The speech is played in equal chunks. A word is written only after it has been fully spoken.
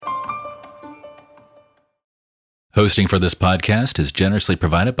Hosting for this podcast is generously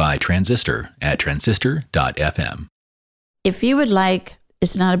provided by Transistor at transistor.fm. If you would like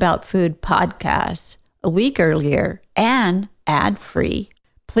It's Not About Food podcast a week earlier and ad-free,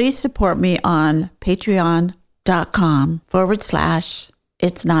 please support me on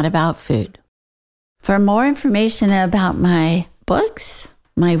patreon.com/It's Not About Food. For more information about my books,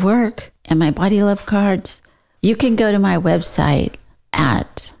 my work, and my body love cards, you can go to my website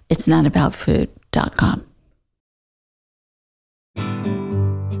at itsnotaboutfood.com.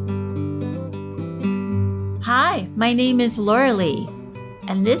 Hi, my name is Laura Lee,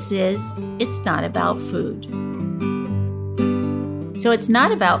 and this is It's Not About Food. So it's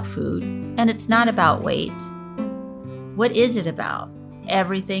not about food, and it's not about weight. What is it about?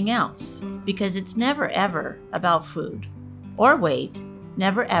 Everything else, because it's never ever about food or weight,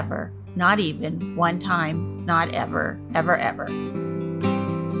 never ever, not even one time, not ever, ever, ever.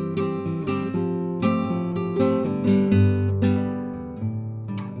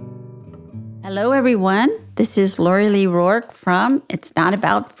 Hello, everyone. This is Lori Lee Rourke from It's Not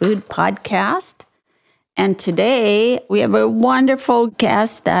About Food podcast. And today we have a wonderful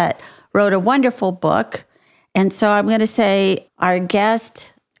guest that wrote a wonderful book. And so I'm going to say our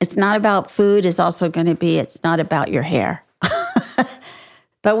guest, It's Not About Food, is also going to be It's Not About Your Hair.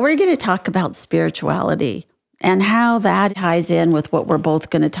 But we're going to talk about spirituality and how that ties in with what we're both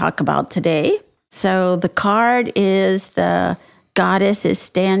going to talk about today. So the card is the goddess is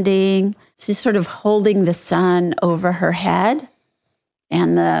standing. She's sort of holding the sun over her head.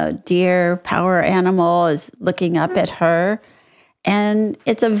 And the deer power animal is looking up at her. And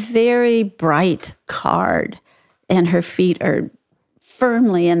it's a very bright card. And her feet are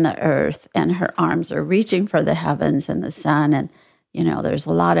firmly in the earth. And her arms are reaching for the heavens and the sun. And, you know, there's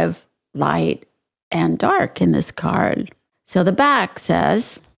a lot of light and dark in this card. So the back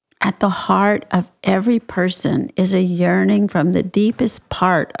says, at the heart of every person is a yearning from the deepest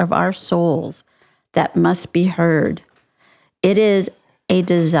part of our souls that must be heard. It is a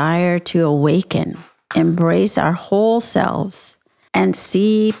desire to awaken, embrace our whole selves, and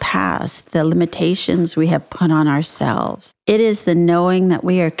see past the limitations we have put on ourselves. It is the knowing that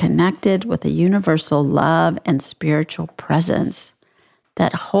we are connected with a universal love and spiritual presence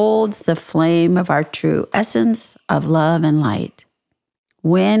that holds the flame of our true essence of love and light.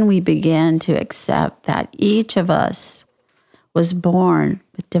 When we begin to accept that each of us was born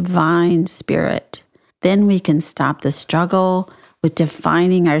with divine spirit, then we can stop the struggle with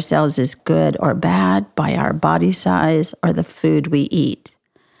defining ourselves as good or bad by our body size or the food we eat.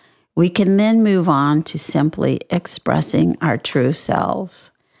 We can then move on to simply expressing our true selves.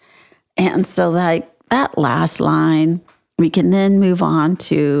 And so like that last line, we can then move on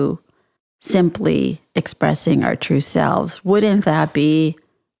to simply expressing our true selves. Wouldn't that be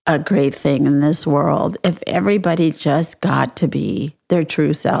a great thing in this world if everybody just got to be their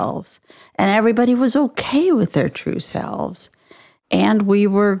true selves and everybody was okay with their true selves? And we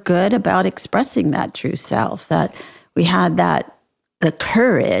were good about expressing that true self, that we had the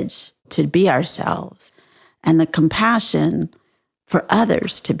courage to be ourselves and the compassion for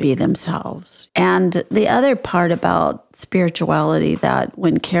others to be themselves. And the other part about spirituality, that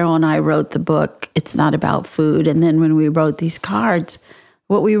when Carol and I wrote the book, It's Not About Food, and then when we wrote these cards,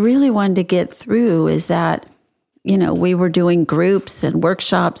 what we really wanted to get through is that, you know, we were doing groups and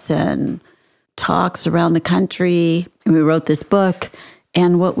workshops and talks around the country, and we wrote this book.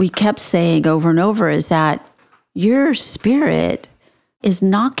 And what we kept saying over and over is that your spirit is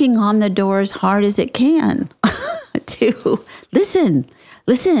knocking on the door as hard as it can to listen.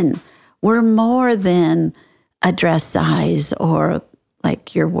 We're more than a dress size or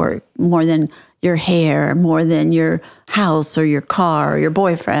like your work, more than your hair, more than your house or your car or your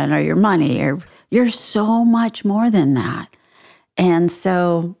boyfriend or your money, or you're so much more than that. And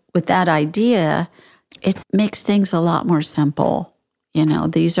so with that idea, it makes things a lot more simple. You know,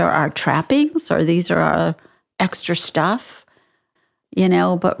 these are our trappings or these are our extra stuff, you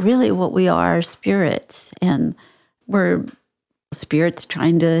know, but really what we are spirits, and we're spirits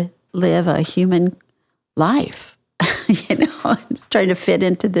trying to live a human life, you know, it's trying to fit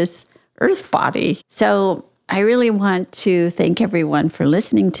into this earth body. So I really want to thank everyone for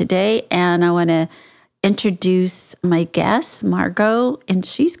listening today. And I want to introduce my guest, Margo, and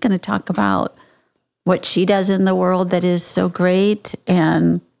she's going to talk about what she does in the world that is so great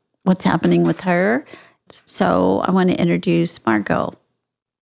and what's happening with her. So I want to introduce Margo.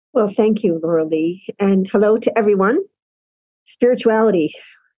 Well, thank you, Laura Lee. And hello to everyone. Spirituality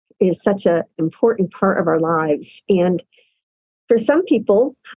is such an important part of our lives. And for some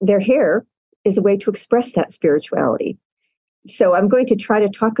people, their hair is a way to express that spirituality. So I'm going to try to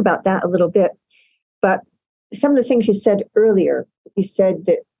talk about that a little bit. But some of the things you said earlier, you said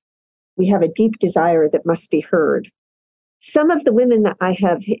that we have a deep desire that must be heard. Some of the women that I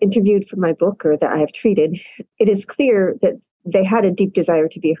have interviewed for my book or that I have treated, it is clear that they had a deep desire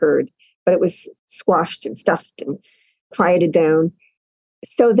to be heard, but it was squashed and stuffed and quieted down.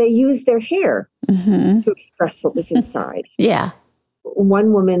 So they used their hair to express what was inside. Yeah.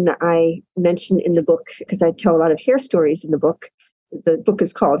 One woman that I mentioned in the book, because I tell a lot of hair stories in the book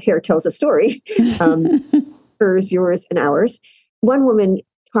is called Hair Tells a Story, hers, yours, and ours. One woman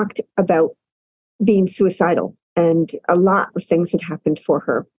talked about being suicidal, and a lot of things had happened for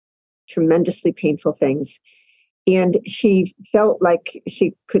her, tremendously painful things. And she felt like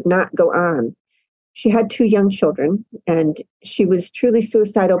she could not go on. She had 2 young children, and she was truly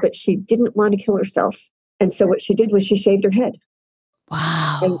suicidal, but she didn't want to kill herself. And so what she did was she shaved her head.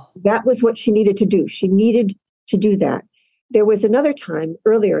 Wow. And that was what she needed to do. She needed to do that. There was another time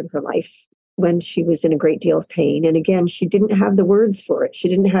earlier in her life when she was in a great deal of pain. And again, she didn't have the words for it. She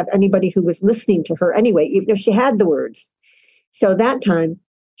didn't have anybody who was listening to her anyway, even if she had the words. So that time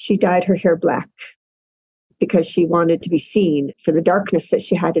she dyed her hair black because she wanted to be seen for the darkness that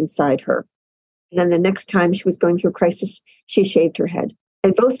she had inside her. And then the next time she was going through a crisis, she shaved her head.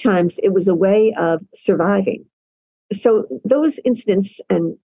 And both times it was a way of surviving. So those incidents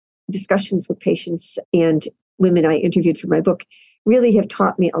and discussions with patients and women I interviewed for my book really have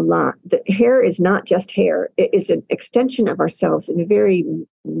taught me a lot. That hair is not just hair. It is an extension of ourselves in very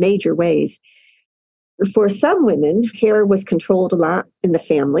major ways. For some women, hair was controlled a lot in the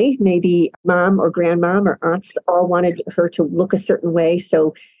family. Maybe mom or grandmom or aunts all wanted her to look a certain way.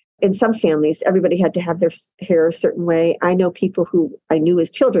 So in some families, everybody had to have their hair a certain way. I know people who I knew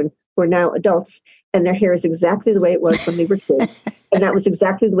as children who are now adults, and their hair is exactly the way it was when they were kids. And that was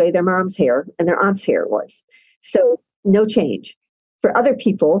exactly the way their mom's hair and their aunt's hair was. So no change. For other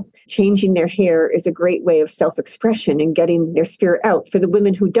people, changing their hair is a great way of self-expression and getting their spirit out. For the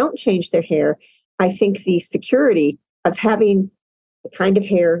women who don't change their hair, I think the security of having the kind of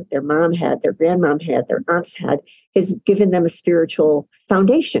hair their mom had, their grandmom had, their aunts had, has given them a spiritual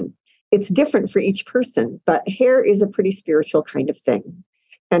foundation. It's different for each person, but hair is a pretty spiritual kind of thing.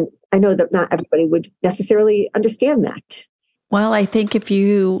 And I know that not everybody would necessarily understand that. Well, I think if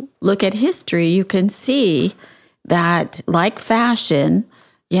you look at history, you can see that, like fashion,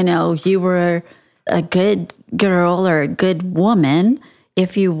 you were a good girl or a good woman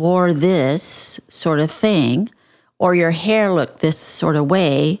if you wore this sort of thing, or your hair looked this sort of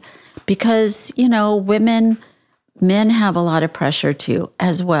way, because, men have a lot of pressure too,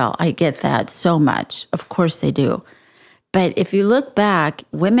 as well. I get that so much. Of course they do. But if you look back,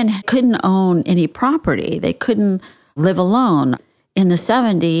 women couldn't own any property. They couldn't live alone. In the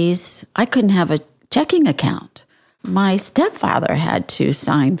 70s, I couldn't have a checking account. My stepfather had to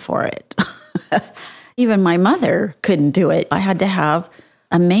sign for it. Even my mother couldn't do it. I had to have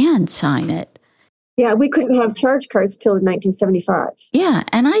a man sign it. Yeah, we couldn't have charge cards till 1975. Yeah,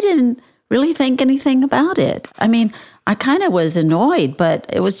 and I didn't really think anything about it. I mean, I kind of was annoyed, but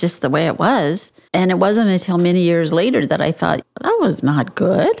it was just the way it was. And it wasn't until many years later that I thought, that was not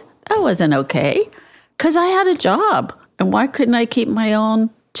good. That wasn't okay. Because I had a job. And why couldn't I keep my own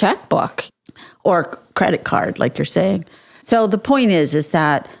checkbook or credit card, like you're saying? So the point is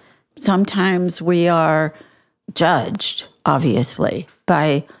that sometimes we are judged, obviously,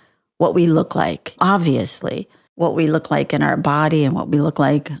 by what we look like, obviously, what we look like in our body and what we look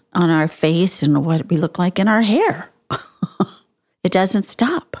like on our face and what we look like in our hair. It doesn't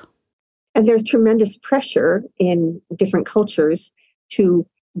stop. And there's tremendous pressure in different cultures to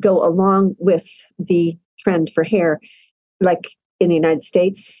go along with the trend for hair. Like in the United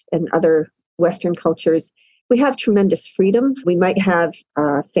States and other Western cultures, we have tremendous freedom. We might have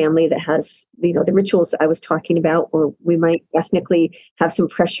a family that has, the rituals that I was talking about, or we might ethnically have some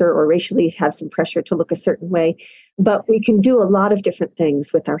pressure or racially have some pressure to look a certain way. But we can do a lot of different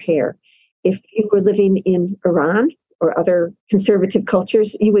things with our hair. If you were living in Iran or other conservative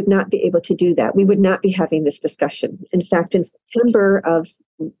cultures, you would not be able to do that. We would not be having this discussion. In fact, in September of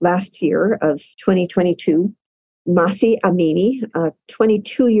last year, of 2022, Masi Amini, a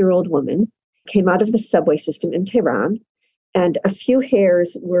 22-year-old woman, came out of the subway system in Tehran, and a few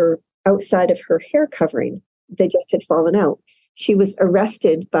hairs were outside of her hair covering. They just had fallen out. She was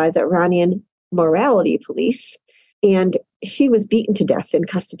arrested by the Iranian morality police, and she was beaten to death in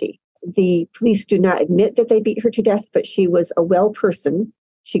custody. The police do not admit that they beat her to death, but she was a well person.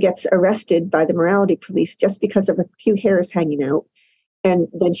 She gets arrested by the morality police just because of a few hairs hanging out, and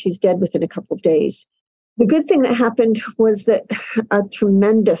then she's dead within a couple of days. The good thing that happened was that a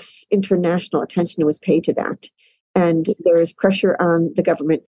tremendous international attention was paid to that. And there is pressure on the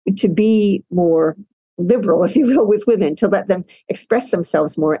government to be more liberal, if you will, with women to let them express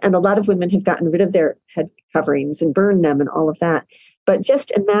themselves more. And a lot of women have gotten rid of their head coverings and burned them and all of that. But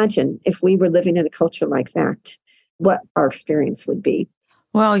just imagine if we were living in a culture like that, what our experience would be.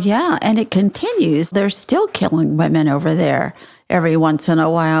 Well, yeah, and it continues. They're still killing women over there every once in a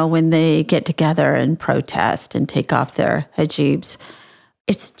while when they get together and protest and take off their hijabs.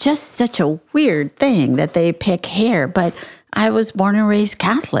 It's just such a weird thing that they pick hair. But I was born and raised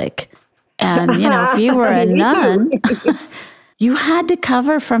Catholic. And, if you were a nun, you had to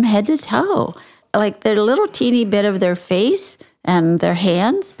cover from head to toe. Like the little teeny bit of their face and their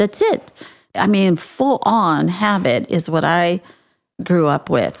hands, that's it. I mean, full on habit is what I grew up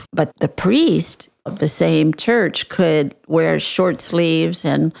with. But the priest of the same church could wear short sleeves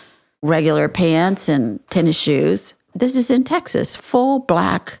and regular pants and tennis shoes. This is in Texas, full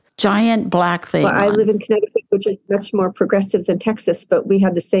black, giant black thing. Well, I live in Connecticut, which is much more progressive than Texas, but we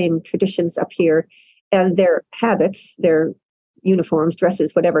have the same traditions up here. And their habits, their uniforms,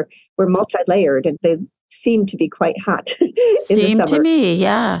 dresses, whatever, were multi-layered, and they seem to be quite hot in the summer. To me,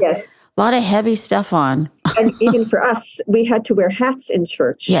 yeah. Yes. A lot of heavy stuff on. And even for us, we had to wear hats in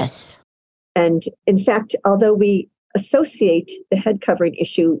church. Yes. And in fact, although we associate the head covering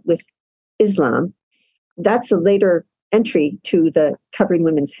issue with Islam, that's a later entry to the covering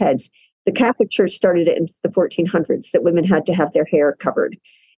women's heads. The Catholic Church started it in the 1400s, that women had to have their hair covered.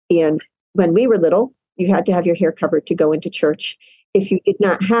 And when we were little, you had to have your hair covered to go into church. If you did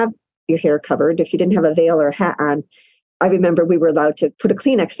not have your hair covered, if you didn't have a veil or a hat on, I remember we were allowed to put a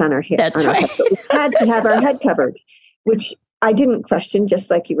Kleenex on our hair. That's right. But we had to have our head covered, which I didn't question, just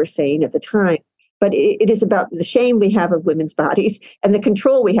like you were saying at the time. But it is about the shame we have of women's bodies and the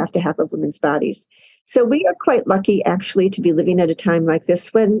control we have to have of women's bodies. So we are quite lucky, actually, to be living at a time like this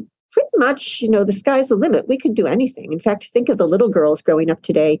when pretty much, the sky's the limit. We can do anything. In fact, think of the little girls growing up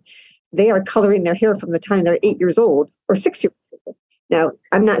today. They are coloring their hair from the time they're 8 years old or 6 years old. Now,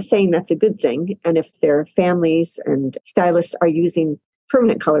 I'm not saying that's a good thing. And if their families and stylists are using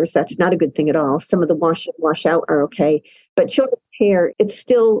permanent colors, that's not a good thing at all. Some of the wash out are okay. But children's hair, it's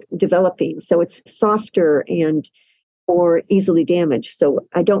still developing. So it's softer and more easily damaged. So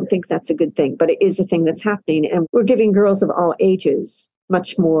I don't think that's a good thing. But it is a thing that's happening. And we're giving girls of all ages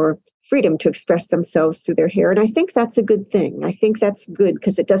much more freedom to express themselves through their hair. And I think that's a good thing. I think that's good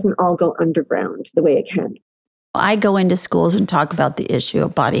because it doesn't all go underground the way it can. I go into schools and talk about the issue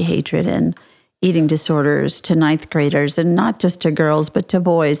of body hatred and eating disorders to ninth graders, and not just to girls, but to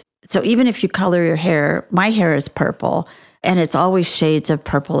boys. So even if you color your hair, my hair is purple, and it's always shades of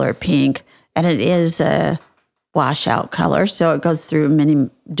purple or pink, and it is a washout color. So it goes through many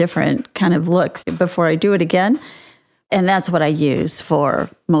different kind of looks before I do it again. And that's what I use for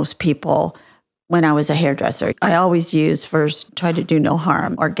most people. When I was a hairdresser, I always use first, try to do no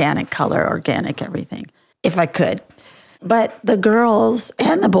harm, organic color, organic everything, if I could. But the girls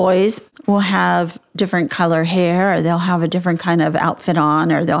and the boys will have different color hair, or they'll have a different kind of outfit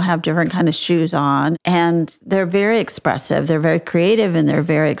on, or they'll have different kind of shoes on. And they're very expressive. They're very creative and they're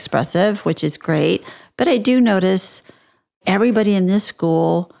very expressive, which is great. But I do notice everybody in this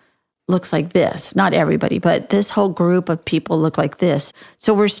school looks like this. Not everybody, but this whole group of people look like this.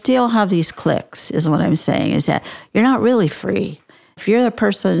 So we still have these cliques, is what I'm saying, is that you're not really free. If you're the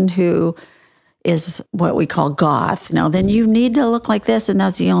person who is what we call goth, then you need to look like this, and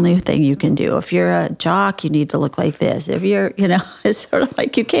that's the only thing you can do. If you're a jock, you need to look like this. If you're, it's sort of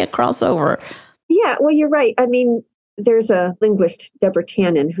like you can't cross over. Yeah, well, you're right. I mean, there's a linguist, Deborah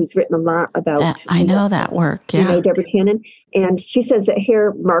Tannen, who's written a lot about... I know that work, yeah. You know Deborah Tannen? And she says that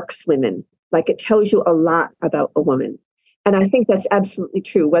hair marks women. Like, it tells you a lot about a woman. And I think that's absolutely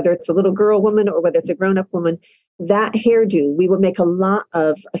true, whether it's a little girl woman or whether it's a grown-up woman. That hairdo, we will make a lot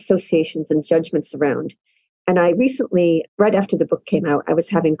of associations and judgments around. And I recently, right after the book came out, I was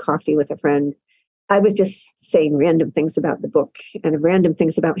having coffee with a friend. I was just saying random things about the book and random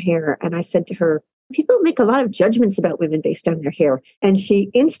things about hair. And I said to her, people make a lot of judgments about women based on their hair. And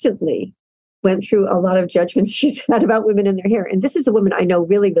she instantly went through a lot of judgments she's had about women and their hair. And this is a woman I know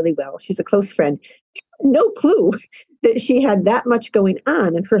really, really well. She's a close friend. No clue that she had that much going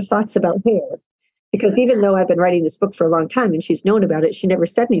on in her thoughts about hair. Because even though I've been writing this book for a long time and she's known about it, she never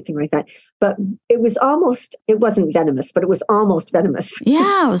said anything like that. But it wasn't venomous, but it was almost venomous.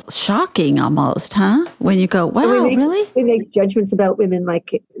 Yeah, it was shocking almost, huh? When you go, wow, really? We make judgments about women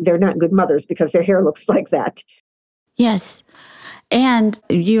like they're not good mothers because their hair looks like that. Yes. And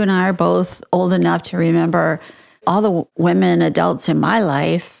you and I are both old enough to remember all the women, adults in my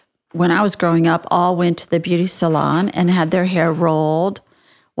life, when I was growing up, all went to the beauty salon and had their hair rolled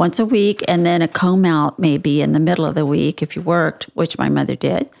once a week, and then a comb out maybe in the middle of the week if you worked, which my mother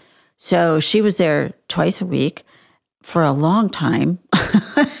did. So she was there twice a week for a long time.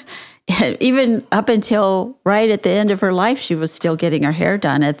 Even up until right at the end of her life, she was still getting her hair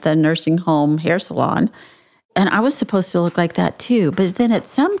done at the nursing home hair salon. And I was supposed to look like that too. But then at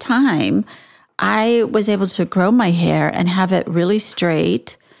some time, I was able to grow my hair and have it really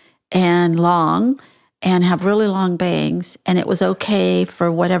straight and long and have really long bangs. And it was okay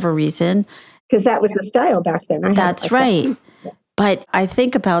for whatever reason. Because that was the style back then. That's right. Yes. But I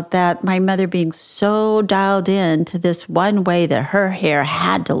think about that, my mother being so dialed in to this one way that her hair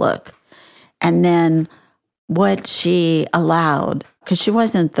had to look. And then what she allowed, because she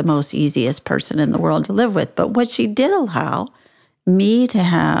wasn't the most easiest person in the world to live with, but what she did allow me to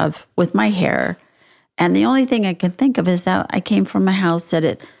have with my hair. And the only thing I can think of is that I came from a house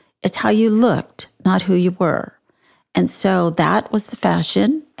that it's how you looked, not who you were. And so that was the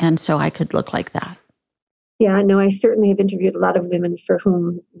fashion. And so I could look like that. Yeah, no, I certainly have interviewed a lot of women for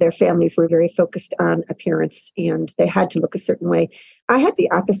whom their families were very focused on appearance and they had to look a certain way. I had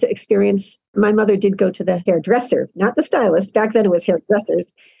the opposite experience. My mother did go to the hairdresser, not the stylist. Back then it was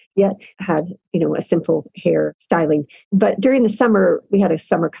hairdressers, yet had, a simple hair styling. But during the summer, we had a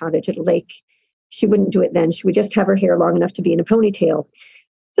summer cottage at a lake. She wouldn't do it then. She would just have her hair long enough to be in a ponytail.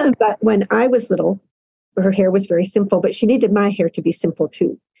 So, but when I was little, her hair was very simple, but she needed my hair to be simple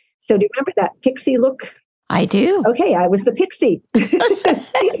too. So do you remember that pixie look? I do. Okay, I was the pixie.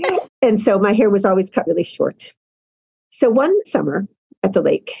 And so my hair was always cut really short. So one summer at the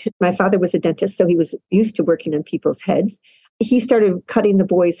lake, my father was a dentist, so he was used to working on people's heads. He started cutting the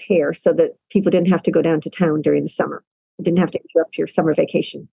boys' hair so that people didn't have to go down to town during the summer. Didn't have to interrupt your summer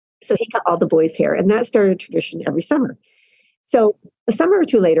vacation. So he cut all the boys' hair, and that started a tradition every summer. So a summer or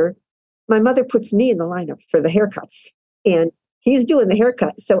two later, my mother puts me in the lineup for the haircuts, and he's doing the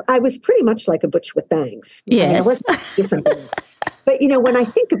haircut. So I was pretty much like a butch with bangs. Yes. I wasn't different. But, when I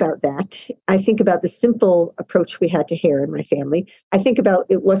think about that, I think about the simple approach we had to hair in my family. I think about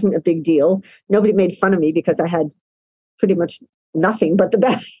it wasn't a big deal. Nobody made fun of me because I had pretty much nothing but the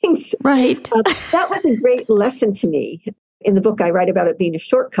bangs. Right. That was a great lesson to me. In the book, I write about it being a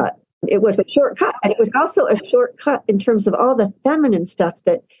shortcut. It was a shortcut. And it was also a shortcut in terms of all the feminine stuff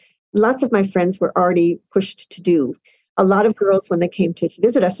that lots of my friends were already pushed to do. A lot of girls, when they came to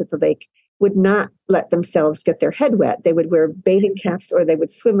visit us at the lake, would not let themselves get their head wet. They would wear bathing caps or they would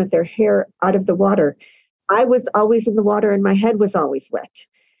swim with their hair out of the water. I was always in the water and my head was always wet.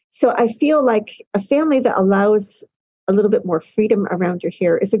 So I feel like a family that allows a little bit more freedom around your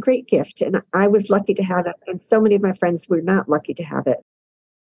hair is a great gift. And I was lucky to have it. And so many of my friends were not lucky to have it.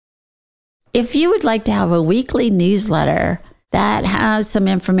 If you would like to have a weekly newsletter that has some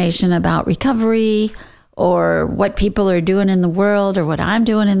information about recovery, or what people are doing in the world, or what I'm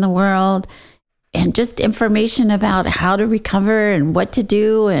doing in the world, and just information about how to recover and what to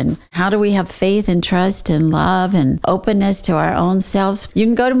do and how do we have faith and trust and love and openness to our own selves, you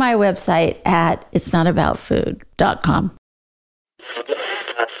can go to my website at itsnotaboutfood.com.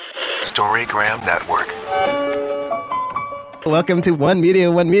 Storygram Network. Welcome to One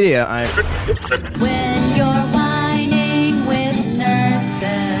Media, One Media. When you're whining with nurses.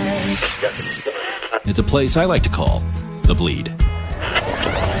 It's a place I like to call The Bleed.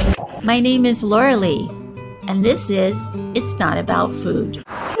 My name is Laura Lee, and this is It's Not About Food.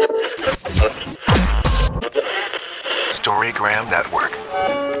 Storygram Network.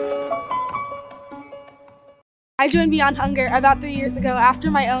 I joined Beyond Hunger about 3 years ago after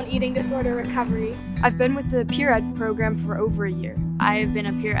my own eating disorder recovery. I've been with the Peer Ed program for over a year. I've been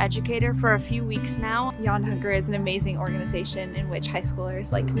a peer educator for a few weeks now. Beyond Hunger is an amazing organization in which high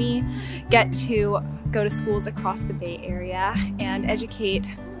schoolers like me get to go to schools across the Bay Area and educate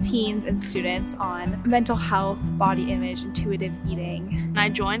teens and students on mental health, body image, intuitive eating. And I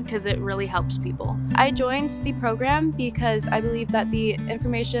joined because it really helps people. I joined the program because I believe that the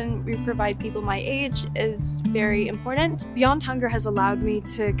information we provide people my age is very important. Beyond Hunger has allowed me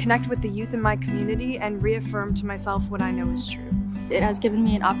to connect with the youth in my community and reaffirm to myself what I know is true. It has given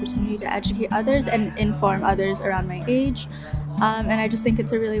me an opportunity to educate others and inform others around my age. And I just think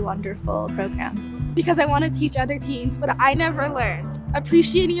it's a really wonderful program. Because I want to teach other teens what I never learned.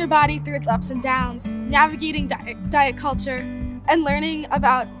 Appreciating your body through its ups and downs, navigating diet culture, and learning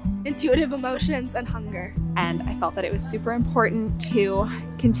about intuitive emotions and hunger. And I felt that it was super important to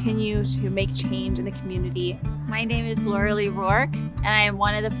continue to make change in the community. My name is Laura Lee Rourke, and I am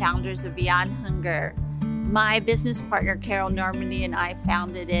one of the founders of Beyond Hunger. My business partner, Carol Normandy, and I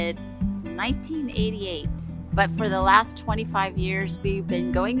founded it in 1988. But for the last 25 years, we've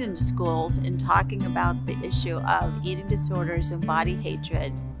been going into schools and talking about the issue of eating disorders and body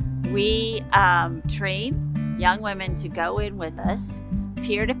hatred. We train young women to go in with us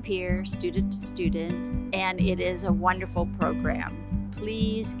peer-to-peer, student-to-student, and it is a wonderful program.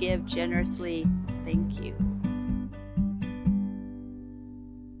 Please give generously. Thank you.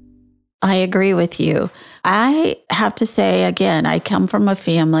 I agree with you. I have to say, again, I come from a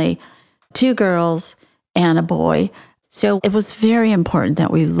family, 2 girls and a boy. So it was very important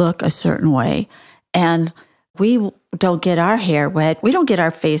that we look a certain way. And we don't get our hair wet. We don't get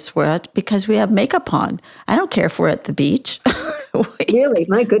our face wet because we have makeup on. I don't care if we're at the beach. Really?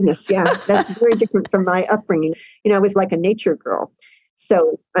 My goodness. Yeah. That's very different from my upbringing. I was like a nature girl.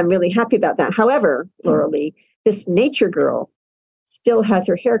 So I'm really happy about that. However, Laura Lee, this nature girl still has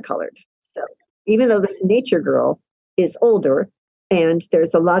her hair colored. So even though this nature girl is older and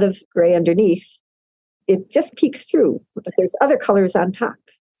there's a lot of gray underneath, it just peeks through, but there's other colors on top.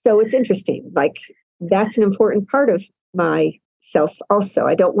 So it's interesting. Like, that's an important part of myself also.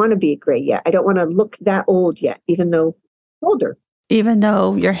 I don't want to be gray yet. I don't want to look that old yet, even though I'm older. Even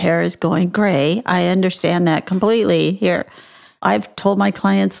though your hair is going gray, I understand that completely. Here, I've told my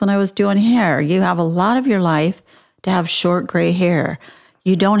clients when I was doing hair, you have a lot of your life to have short gray hair.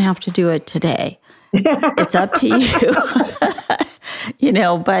 You don't have to do it today. It's up to you.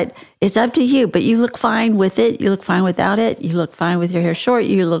 But it's up to you. But you look fine with it. You look fine without it. You look fine with your hair short.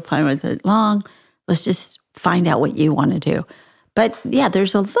 You look fine with it long. Let's just find out what you want to do. But yeah,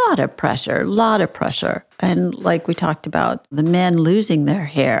 there's a lot of pressure. And like we talked about, the men losing their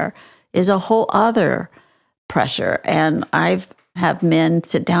hair is a whole other pressure. And I've had men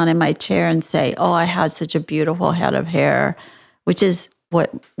sit down in my chair and say, oh, I had such a beautiful head of hair, which is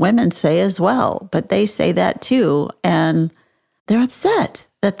what women say as well. But they say that too. And they're upset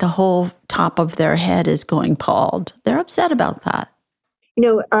that the whole top of their head is going bald. They're upset about that.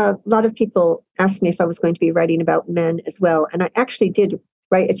 A lot of people asked me if I was going to be writing about men as well. And I actually did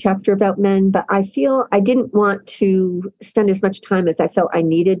write a chapter about men, but I feel I didn't want to spend as much time as I felt I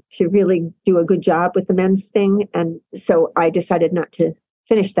needed to really do a good job with the men's thing. And so I decided not to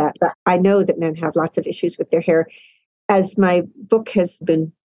finish that. But I know that men have lots of issues with their hair. As my book has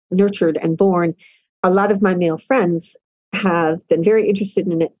been nurtured and born, a lot of my male friends have been very interested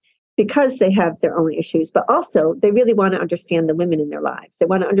in it because they have their own issues, but also they really want to understand the women in their lives. They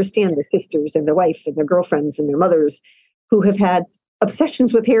want to understand their sisters and their wife and their girlfriends and their mothers who have had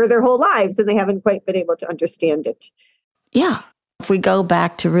obsessions with hair their whole lives and they haven't quite been able to understand it. Yeah. If we go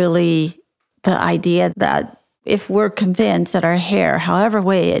back to really the idea that if we're convinced that our hair, however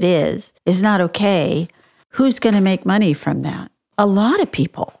way it is not okay, who's going to make money from that? A lot of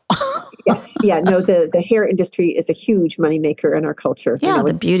people. Yes. Yeah. No, the hair industry is a huge moneymaker in our culture. Yeah.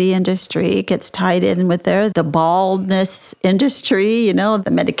 The beauty industry gets tied in with the baldness industry, the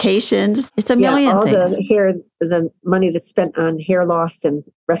medications. It's a million all things. The money that's spent on hair loss and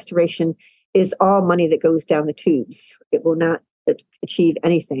restoration is all money that goes down the tubes. It will not achieve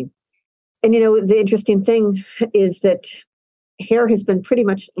anything. And, the interesting thing is that hair has been pretty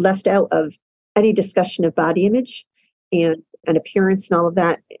much left out of any discussion of body image and appearance and all of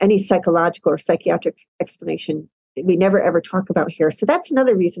that, any psychological or psychiatric explanation. We never ever talk about hair. So that's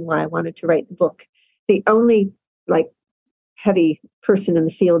another reason why I wanted to write the book. The only heavy person in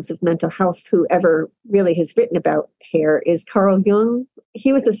the fields of mental health who ever really has written about hair is Carl Jung.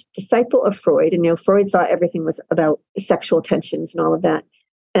 He was a disciple of Freud, and Freud thought everything was about sexual tensions and all of that.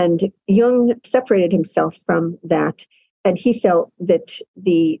 And Jung separated himself from that, and he felt that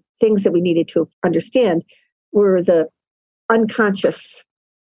the things that we needed to understand were the unconscious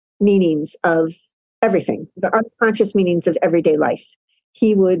meanings of everything, the unconscious meanings of everyday life.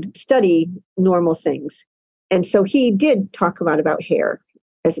 He would study normal things. And so he did talk a lot about hair,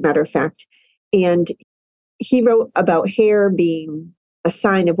 as a matter of fact. And he wrote about hair being a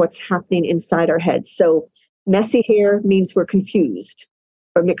sign of what's happening inside our heads. So messy hair means we're confused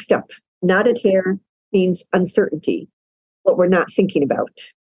or mixed up. Knotted hair means uncertainty, what we're not thinking about.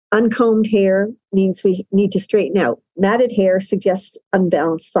 Uncombed hair means we need to straighten out. Matted hair suggests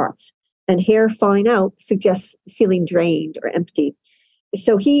unbalanced thoughts. And hair falling out suggests feeling drained or empty.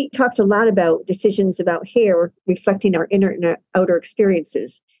 So he talked a lot about decisions about hair reflecting our inner and our outer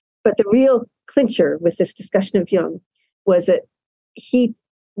experiences. But the real clincher with this discussion of Jung was that he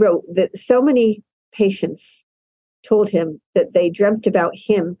wrote that so many patients told him that they dreamt about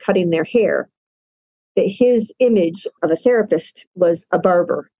him cutting their hair, that his image of a therapist was a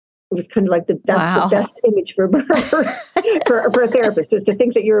barber. It was kind of like that's the best image for a barber, for a therapist, is to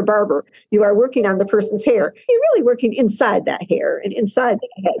think that you're a barber. You are working on the person's hair. You're really working inside that hair and inside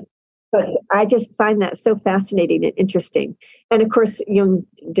the head. But I just find that so fascinating and interesting. And of course, Jung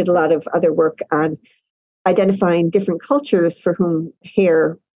did a lot of other work on identifying different cultures for whom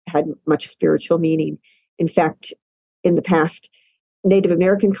hair had much spiritual meaning. In fact, in the past, Native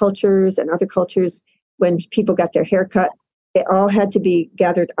American cultures and other cultures, when people got their hair cut, it all had to be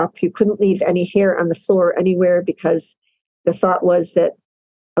gathered up. You couldn't leave any hair on the floor anywhere because the thought was that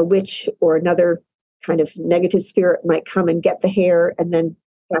a witch or another kind of negative spirit might come and get the hair and then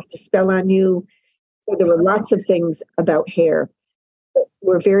cast a spell on you. So there were lots of things about hair that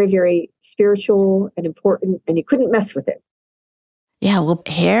were very, very spiritual and important, and you couldn't mess with it. Yeah, well,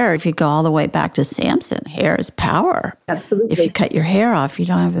 hair, if you go all the way back to Samson, hair is power. Absolutely. If you cut your hair off, you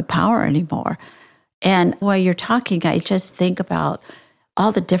don't have the power anymore. And while you're talking, I just think about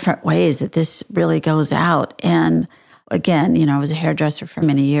all the different ways that this really goes out. And again, I was a hairdresser for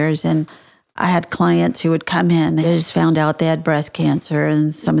many years, and I had clients who would come in, they just found out they had breast cancer,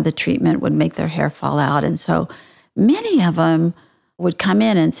 and some of the treatment would make their hair fall out. And so many of them would come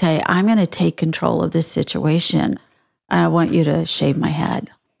in and say, I'm going to take control of this situation. I want you to shave my head.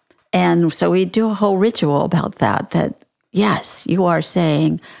 And so we do a whole ritual about that yes, you are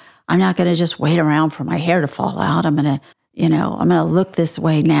saying, I'm not going to just wait around for my hair to fall out. I'm going to look this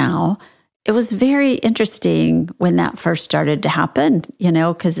way now. It was very interesting when that first started to happen,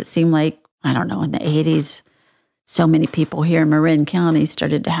 because it seemed like, I don't know, in the 80s, so many people here in Marin County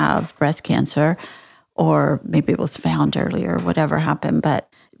started to have breast cancer, or maybe it was found earlier, whatever happened. But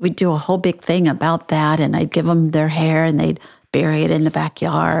we'd do a whole big thing about that, and I'd give them their hair and they'd bury it in the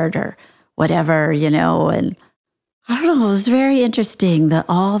backyard or whatever, and I don't know, it was very interesting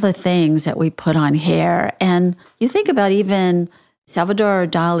all the things that we put on hair. And you think about even Salvador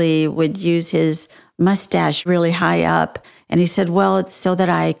Dali would use his mustache really high up, and he said, well, it's so that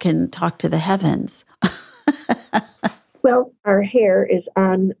I can talk to the heavens. Well, our hair is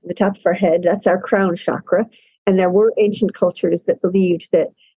on the top of our head. That's our crown chakra. And there were ancient cultures that believed that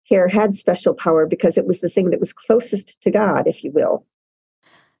hair had special power because it was the thing that was closest to God, if you will.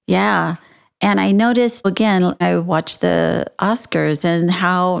 Yeah. And I noticed, again, I watched the Oscars and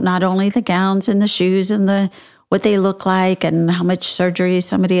how not only the gowns and the shoes and what they look like and how much surgery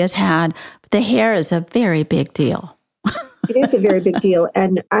somebody has had, but the hair is a very big deal. It is a very big deal.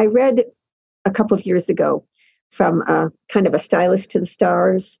 And I read a couple of years ago from kind of a stylist to the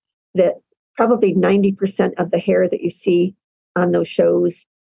stars that probably 90% of the hair that you see on those shows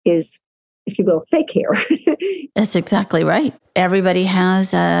is, if you will, fake hair. That's exactly right. Everybody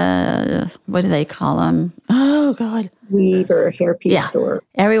has what do they call them? Oh, God. Weave or a hairpiece. Yeah. Or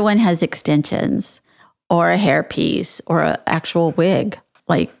everyone has extensions or a hairpiece or an actual wig.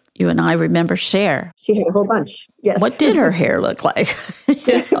 Like you and I remember Cher. She had a whole bunch. Yes. What did her hair look like?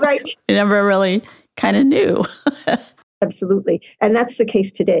 Right. You never really kind of knew. Absolutely. And that's the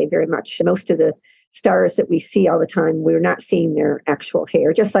case today very much. Most of the stars that we see all the time, we're not seeing their actual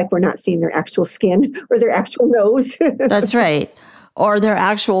hair, just like we're not seeing their actual skin or their actual nose. That's right. Or their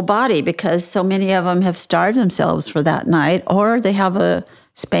actual body, because so many of them have starved themselves for that night, or they have a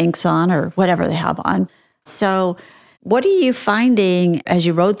Spanx on or whatever they have on. So what are you finding as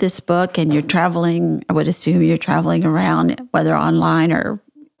you wrote this book and you're traveling? I would assume you're traveling around, whether online or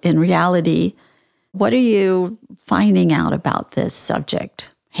in reality. What are you finding out about this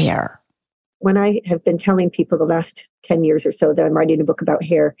subject, hair? When I have been telling people the last 10 years or so that I'm writing a book about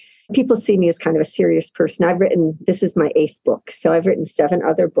hair, people see me as kind of a serious person. This is my 8th book. So I've written 7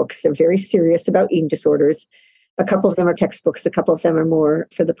 other books. They're very serious about eating disorders. A couple of them are textbooks. A couple of them are more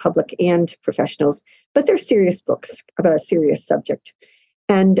for the public and professionals. But they're serious books about a serious subject.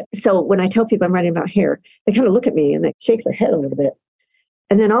 And so when I tell people I'm writing about hair, they kind of look at me and they shake their head a little bit.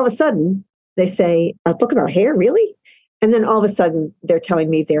 And then all of a sudden, they say, a book about hair, really? And then all of a sudden, they're telling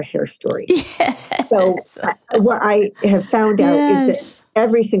me their hair story. Yes. So what I have found out is that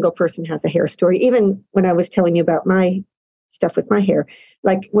every single person has a hair story. Even when I was telling you about my stuff with my hair,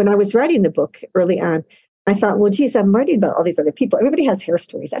 like when I was writing the book early on, I thought, well, geez, I'm writing about all these other people. Everybody has hair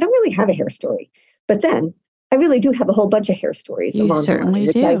stories. I don't really have a hair story. But then I really do have a whole bunch of hair stories. You certainly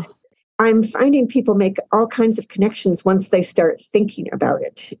do. I'm finding people make all kinds of connections once they start thinking about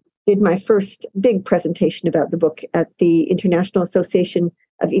it. Did my first big presentation about the book at the International Association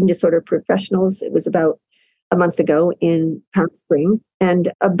of Eating Disorder Professionals. It was about a month ago in Palm Springs.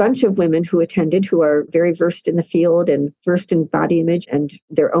 And a bunch of women who attended who are very versed in the field and versed in body image and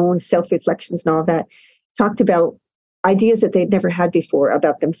their own self-reflections and all that talked about ideas that they'd never had before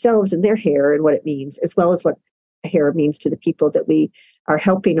about themselves and their hair and what it means, as well as what hair means to the people that we are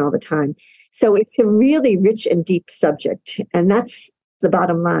helping all the time. So it's a really rich and deep subject. And that's the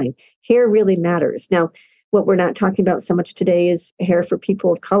bottom line. Hair really matters. Now, what we're not talking about so much today is hair for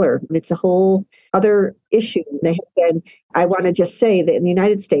people of color. It's a whole other issue. I want to just say that in the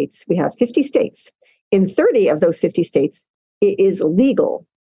United States, we have 50 states. In 30 of those 50 states, it is legal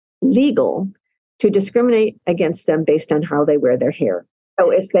to discriminate against them based on how they wear their hair.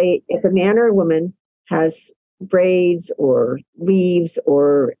 So if a man or a woman has braids or weaves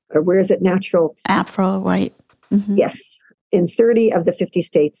or wears it natural. Afro, right? Mm-hmm. Yes. In 30 of the 50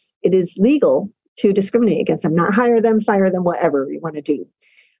 states, it is legal to discriminate against them, not hire them, fire them, whatever you want to do.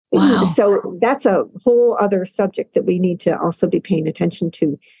 Wow. So that's a whole other subject that we need to also be paying attention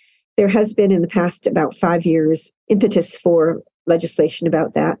to. There has been in the past about 5 years impetus for legislation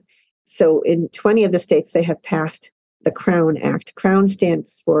about that. So in 20 of the states, they have passed the Crown Act. Crown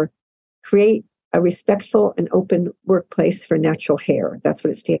stands for Create a Respectful and Open Workplace for Natural Hair. That's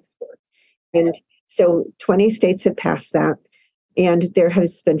what it stands for. And so 20 states have passed that. And there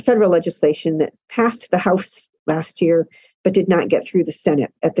has been federal legislation that passed the House last year, but did not get through the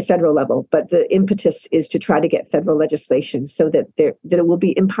Senate at the federal level. But the impetus is to try to get federal legislation so that it will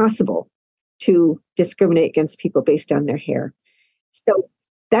be impossible to discriminate against people based on their hair. So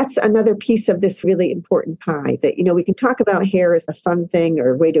that's another piece of this really important pie that, we can talk about hair as a fun thing or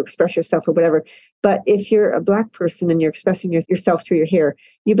a way to express yourself or whatever. But if you're a Black person and you're expressing yourself through your hair,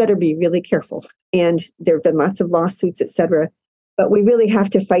 you better be really careful. And there have been lots of lawsuits, et cetera. But we really have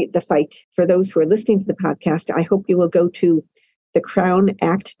to fight the fight. For those who are listening to the podcast, I hope you will go to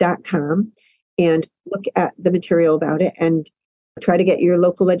thecrownact.com and look at the material about it and try to get your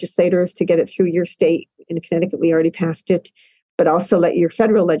local legislators to get it through your state. In Connecticut, we already passed it. But also let your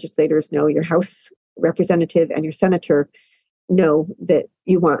federal legislators know, your House representative and your senator know that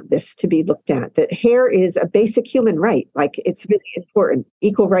you want this to be looked at. That hair is a basic human right. Like, it's really important.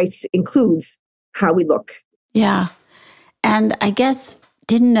 Equal rights includes how we look. Yeah. And I guess,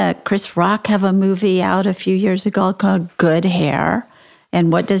 didn't Chris Rock have a movie out a few years ago called Good Hair?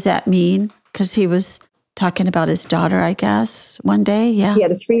 And what does that mean? Because he was talking about his daughter, I guess, one day. Yeah. He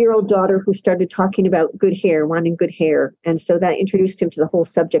had a 3-year-old daughter who started talking about good hair, wanting good hair. And so that introduced him to the whole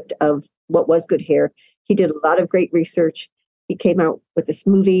subject of what was good hair. He did a lot of great research. He came out with this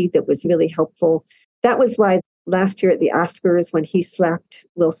movie that was really helpful. That was why last year at the Oscars, when he slapped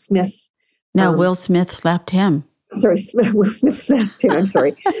Will Smith. No, Will Smith slapped him. Sorry, Will Smith slapped him. I'm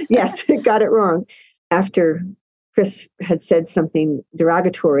sorry. Yes, got it wrong. After Chris had said something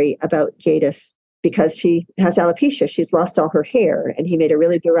derogatory about Jadis, because she has alopecia. She's lost all her hair. And he made a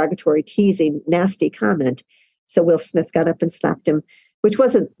really derogatory, teasing, nasty comment. So Will Smith got up and slapped him, which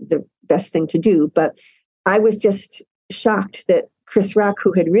wasn't the best thing to do. But I was just shocked that Chris Rock,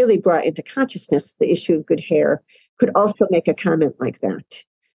 who had really brought into consciousness the issue of good hair, could also make a comment like that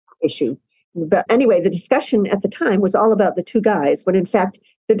issue. But anyway, the discussion at the time was all about the two guys, when in fact,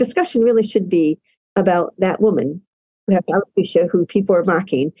 the discussion really should be about that woman who has alopecia, who people are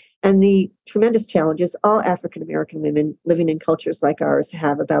mocking, and the tremendous challenges all African-American women living in cultures like ours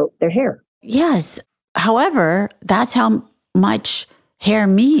have about their hair. Yes. However, that's how much hair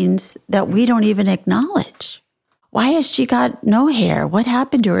means that we don't even acknowledge. Why has she got no hair? What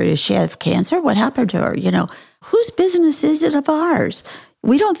happened to her? Does she have cancer? What happened to her? Whose business is it of ours?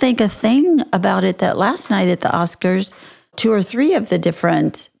 We don't think a thing about it that last night at the Oscars, 2 or 3 of the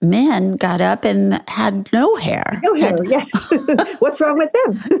different men got up and had no hair. No hair, yes. What's wrong with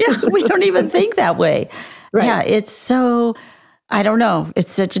them? Yeah, we don't even think that way. Right. Yeah, it's so, I don't know.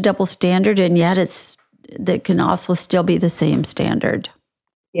 It's such a double standard, and yet that can also still be the same standard.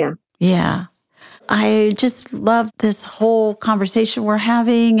 Yeah. Yeah. I just love this whole conversation we're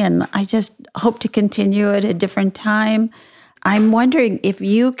having, and I just hope to continue at a different time. I'm wondering if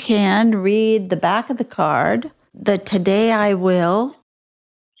you can read the back of the card. Today I will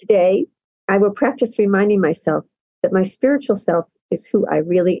practice reminding myself that my spiritual self is who I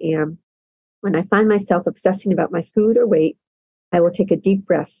really am. When I find myself obsessing about my food or weight, I will take a deep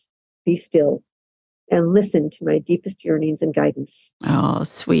breath, be still, and listen to my deepest yearnings and guidance. Oh,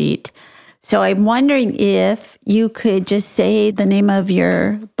 sweet. So I'm wondering if you could just say the name of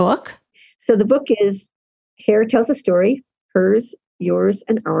your book. So the book is Hair Tells a Story, Hers, Yours,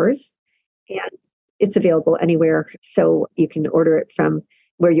 and Ours. And it's available anywhere. So you can order it from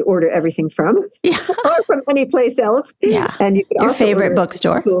where you order everything from, or from any place else. Yeah. And you can your also favorite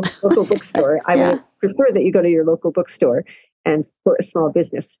bookstore. Local bookstore. I would prefer that you go to your local bookstore and support a small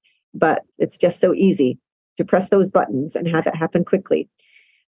business. But it's just so easy to press those buttons and have it happen quickly.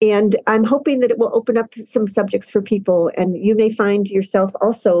 And I'm hoping that it will open up some subjects for people. And you may find yourself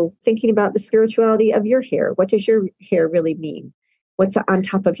also thinking about the spirituality of your hair. What does your hair really mean? What's on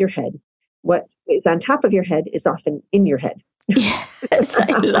top of your head? What is on top of your head is often in your head. Yes,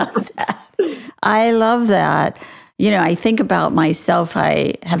 I love that. I love that. I think about myself.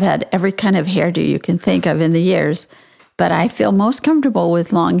 I have had every kind of hairdo you can think of in the years, but I feel most comfortable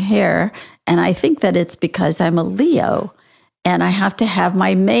with long hair. And I think that it's because I'm a Leo. and I have to have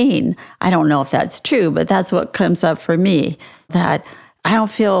my Maine. I don't know if that's true, but that's what comes up for me, that I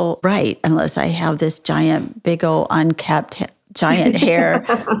don't feel right unless I have this giant, big old unkept giant hair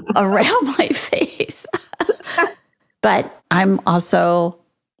around my face. But I'm also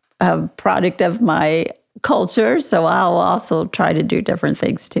a product of my culture, so I'll also try to do different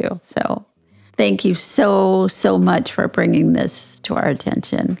things too. So thank you so much for bringing this to our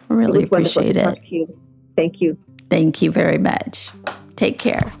attention. Really appreciate it. It was wonderful to talk to you. Thank you. Thank you very much. Take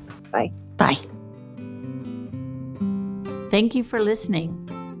care. Bye. Bye. Thank you for listening.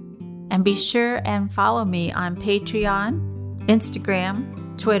 And be sure and follow me on Patreon,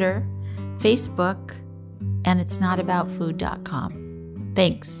 Instagram, Twitter, Facebook, and itsnotaboutfood.com.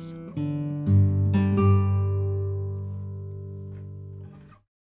 Thanks.